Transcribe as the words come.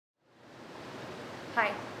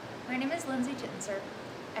Hi, my name is Lyndsay,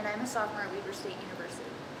 and I'm a sophomore at Weber State University.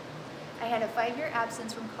 I had a 5-year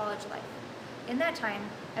absence from college life. In that time,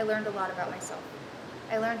 I learned a lot about myself.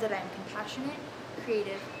 I learned that I am compassionate,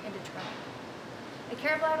 creative, and determined. I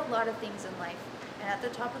care about a lot of things in life, and at the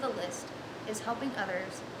top of the list is helping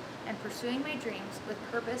others and pursuing my dreams with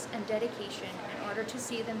purpose and dedication in order to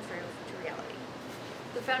see them through to reality.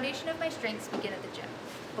 The foundation of my strengths begin at the gym,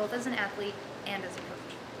 both as an athlete and as a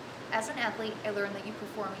coach. As an athlete, I learned that you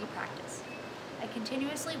perform what you practice. I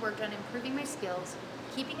continuously worked on improving my skills,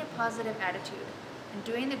 keeping a positive attitude, and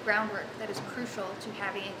doing the groundwork that is crucial to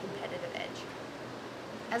having a competitive edge.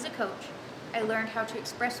 As a coach, I learned how to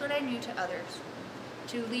express what I knew to others,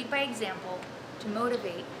 to lead by example, to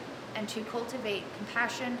motivate, and to cultivate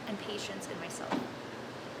compassion and patience in myself.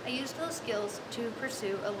 I used those skills to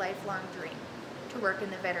pursue a lifelong dream, to work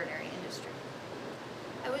in the veterinary industry.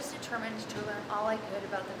 I was determined to learn all I could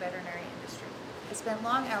about the veterinary industry. I spent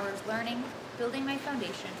long hours learning, building my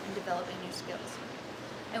foundation, and developing new skills.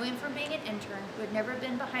 I went from being an intern who had never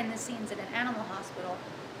been behind the scenes at an animal hospital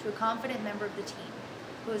to a confident member of the team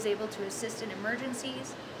who was able to assist in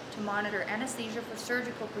emergencies, to monitor anesthesia for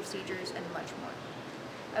surgical procedures, and much more.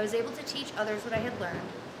 I was able to teach others what I had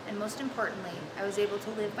learned, and most importantly, I was able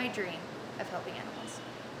to live my dream of helping animals.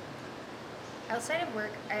 Outside of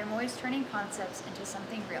work, I am always turning concepts into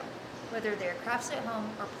something real, whether they are crafts at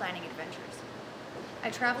home or planning adventures. I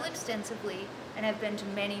travel extensively and have been to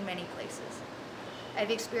many, many places. I've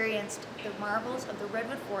experienced the marvels of the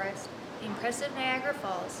Redwood Forest, the impressive Niagara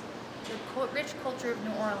Falls, the rich culture of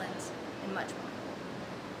New Orleans, and much more.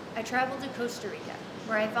 I traveled to Costa Rica,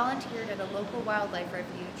 where I volunteered at a local wildlife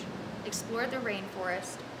refuge, explored the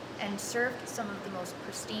rainforest, and served some of the most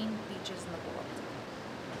pristine beaches in the world.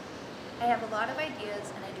 I have a lot of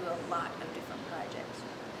ideas and I do a lot of different projects.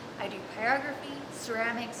 I do pyrography,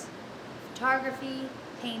 ceramics, photography,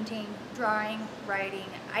 painting, drawing, writing,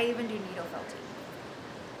 I even do needle felting.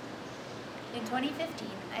 In 2015,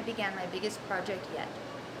 I began my biggest project yet,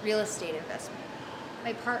 real estate investment.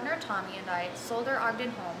 My partner Tommy and I sold our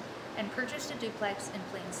Ogden home and purchased a duplex in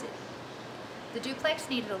Plain City. The duplex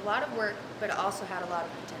needed a lot of work, but it also had a lot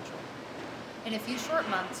of potential. In a few short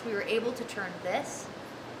months, we were able to turn this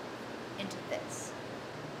into this.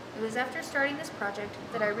 It was after starting this project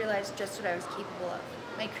that I realized just what I was capable of.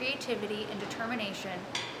 My creativity and determination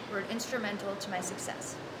were instrumental to my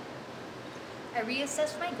success. I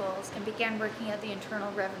reassessed my goals and began working at the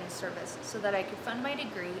Internal Revenue Service so that I could fund my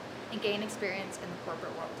degree and gain experience in the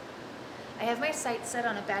corporate world. I have my sights set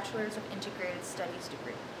on a Bachelor's of Integrated Studies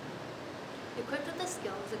degree. Equipped with the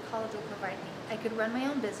skills that college will provide me, I could run my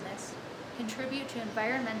own business, contribute to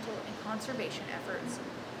environmental and conservation efforts,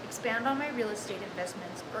 expand on my real estate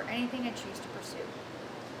investments, or anything I choose to pursue.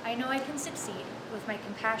 I know I can succeed with my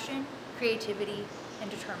compassion, creativity,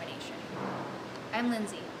 and determination. I'm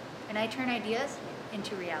Lyndsay, and I turn ideas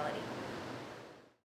into reality.